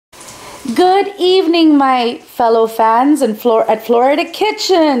Good evening, my fellow fans at Florida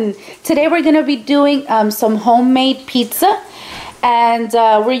Kitchen. Today we're going to be doing some homemade pizza, and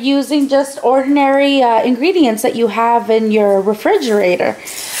we're using just ordinary ingredients that you have in your refrigerator.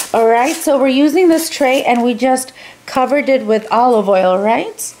 All right, so we're using this tray and we just covered it with olive oil,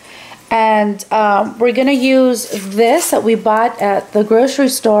 right? And we're going to use this that we bought at the grocery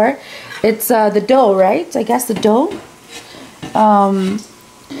store. It's the dough, right? I guess the dough.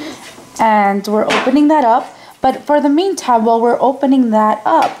 And we're opening that up, but for the meantime, while we're opening that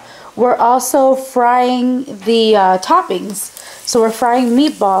up, we're also frying the toppings. So we're frying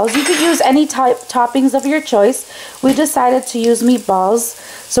meatballs. You could use any type toppings of your choice. We decided to use meatballs,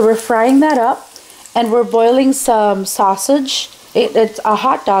 so we're frying that up, and we're boiling some sausage. It's a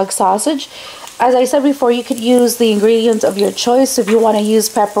hot dog sausage. As I said before, you could use the ingredients of your choice. If you want to use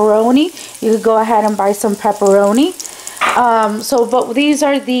pepperoni, you could go ahead and buy some pepperoni. But these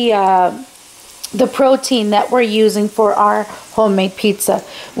are the protein that we're using for our homemade pizza.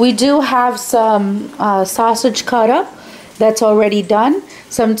 We do have some sausage cut up that's already done,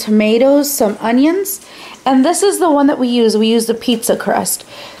 some tomatoes, some onions, and this is the one that we use. We use the pizza crust.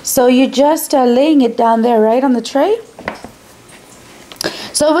 So you're just laying it down there right on the tray.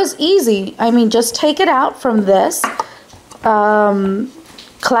 So it was easy. I mean, just take it out from this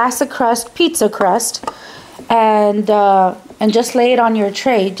classic crust, pizza crust, and just lay it on your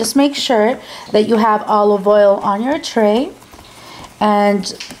tray. Just make sure that you have olive oil on your tray,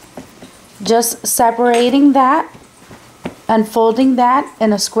 and just separating that and folding that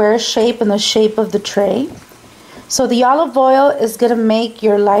in a square shape in the shape of the tray. So the olive oil is going to make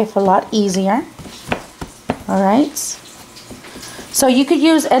your life a lot easier. All right. So you could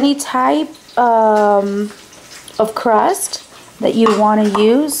use any type of crust that you want to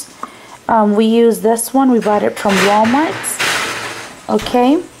use. We use this one. We bought it from Walmart.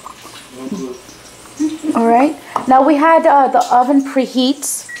 Okay. All right. Now we had the oven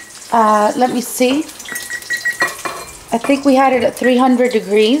preheat. Let me see. I think we had it at 300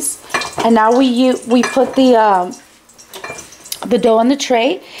 degrees. And now we put the dough on the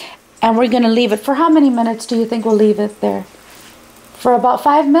tray, and we're going to leave it for how many minutes do you think we'll leave it there? For about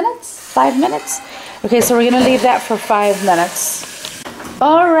 5 minutes? 5 minutes? Okay, so we're going to leave that for 5 minutes.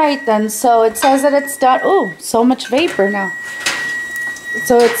 All right then, so it says that it's done. Oh, so much vapor now.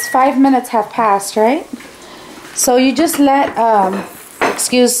 So it's 5 minutes have passed, right? So you just let,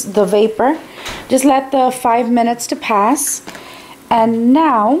 excuse the vapor, just let the 5 minutes to pass. And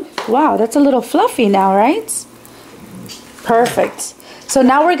now, wow, that's a little fluffy now, right? Perfect. So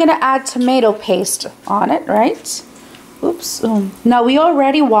now we're gonna add tomato paste on it, right? Oops. Now we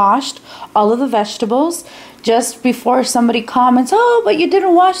already washed all of the vegetables. Just before somebody comments, oh, but you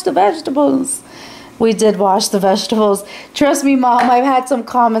didn't wash the vegetables. We did wash the vegetables. Trust me, Mom, I've had some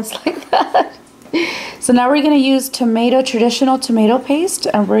comments like that. So now we're going to use traditional tomato paste,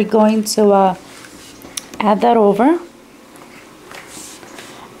 and we're going to add that over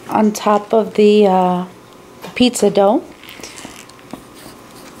on top of the pizza dough.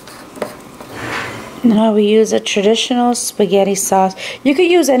 Now we use a traditional spaghetti sauce. You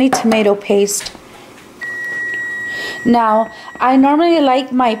could use any tomato paste. Now, I normally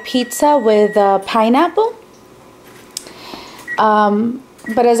like my pizza with pineapple.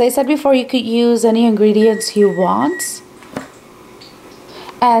 But as I said before, you could use any ingredients you want.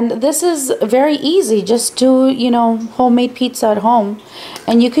 And this is very easy. Just do, homemade pizza at home.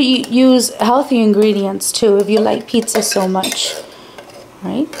 And you could use healthy ingredients too if you like pizza so much.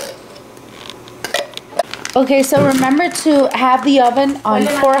 Right? Okay, so remember to have the oven on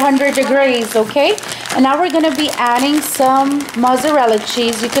 400 degrees, okay? And now we're going to be adding some mozzarella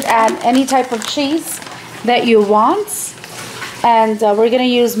cheese. You could add any type of cheese that you want. And we're going to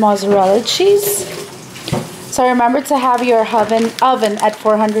use mozzarella cheese. So remember to have your oven at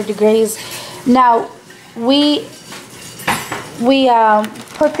 400 degrees. Now, we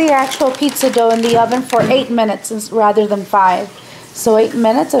put the actual pizza dough in the oven for 8 minutes rather than 5. So 8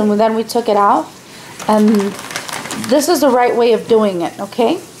 minutes, and then we took it out. And this is the right way of doing it,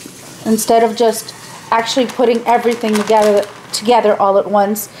 okay? Instead of just actually putting everything together all at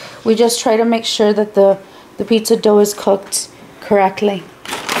once, we just try to make sure that the pizza dough is cooked correctly.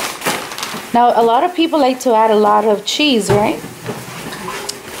 Now, a lot of people like to add a lot of cheese, right?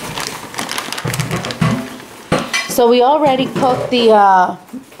 So we already cooked the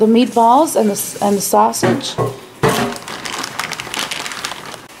meatballs and the sausage.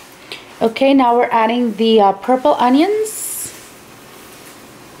 Okay, now we're adding the purple onions.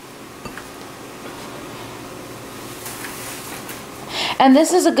 And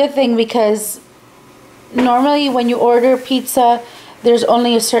this is a good thing because normally when you order pizza, there's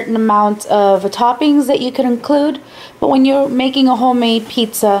only a certain amount of toppings that you can include. But when you're making a homemade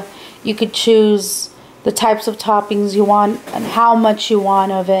pizza, you could choose the types of toppings you want and how much you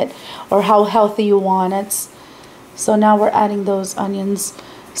want of it, or how healthy you want it. So now we're adding those onions.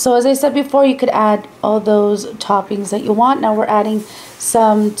 So as I said before, you could add all those toppings that you want. Now we're adding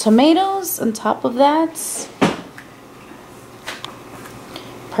some tomatoes on top of that.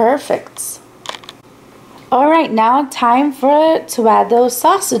 Perfect. Alright, now time to add those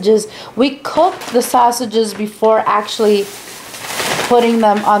sausages. We cooked the sausages before actually putting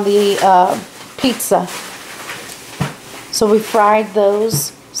them on the pizza. So we fried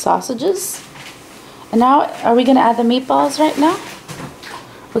those sausages. And now, are we going to add the meatballs right now?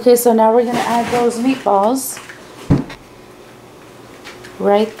 Okay, so now we're going to add those meatballs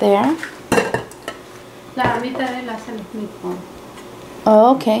right there.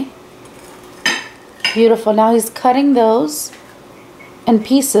 Oh, okay. Beautiful. Now he's cutting those in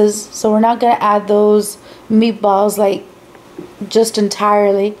pieces, so we're not going to add those meatballs like just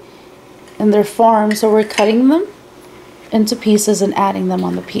entirely in their form. So we're cutting them into pieces and adding them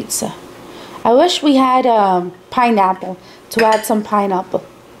on the pizza. I wish we had pineapple to add some pineapple.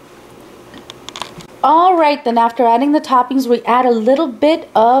 Alright, then after adding the toppings, we add a little bit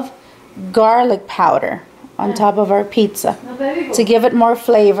of garlic powder on top of our pizza to give it more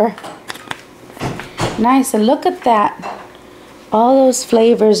flavor. Nice, and look at that. All those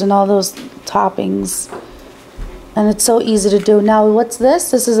flavors and all those toppings. And it's so easy to do. Now, what's this?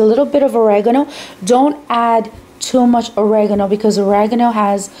 This is a little bit of oregano. Don't add too much oregano because oregano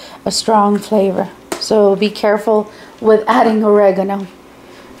has a strong flavor. So be careful with adding oregano.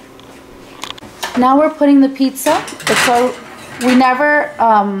 Now we're putting the pizza. So we never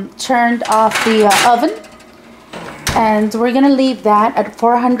turned off the oven. And we're going to leave that at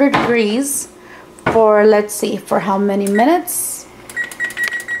 400 degrees for, let's see, for how many minutes?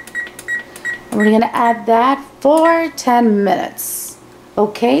 And we're going to add that for 10 minutes.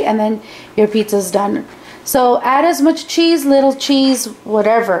 Okay, and then your pizza's done. So add as much cheese, little cheese,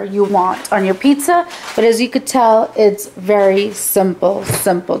 whatever you want on your pizza. But as you could tell, it's very simple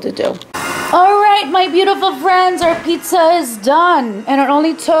to do. All right, my beautiful friends, our pizza is done. And it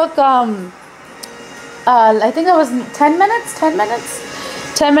only took, I think it was 10 minutes, 10 minutes.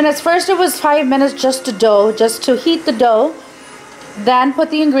 10 minutes. First it was 5 minutes just to heat the dough. Then put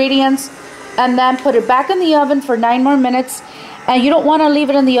the ingredients and then put it back in the oven for 9 more minutes. And you don't want to leave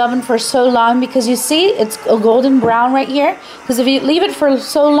it in the oven for so long because you see it's a golden brown right here. Because if you leave it for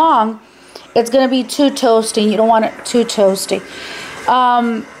so long, it's going to be too toasty. You don't want it too toasty.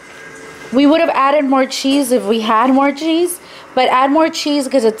 We would have added more cheese if we had more cheese, but add more cheese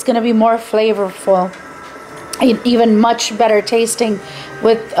because it's going to be more flavorful, even much better tasting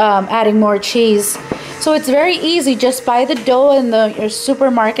with adding more cheese. So it's very easy. Just buy the dough in your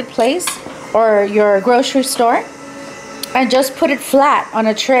supermarket place or your grocery store and just put it flat on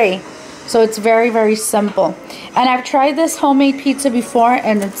a tray. So it's very simple. And I've tried this homemade pizza before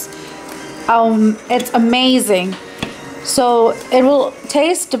and it's amazing. So it will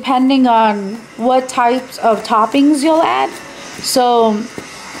taste depending on what types of toppings you'll add. So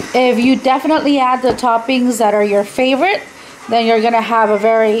if you definitely add the toppings that are your favorite, then you're gonna have a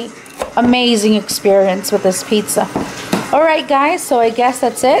very amazing experience with this pizza. Alright guys, so I guess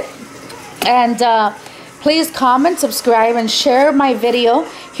that's it. And please comment, subscribe, and share my video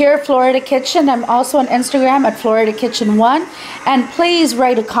here at Florida Kitchen. I'm also on Instagram at Florida Kitchen 1. And please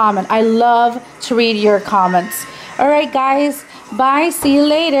write a comment. I love to read your comments. Alright guys, bye, see you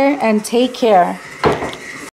later, and take care.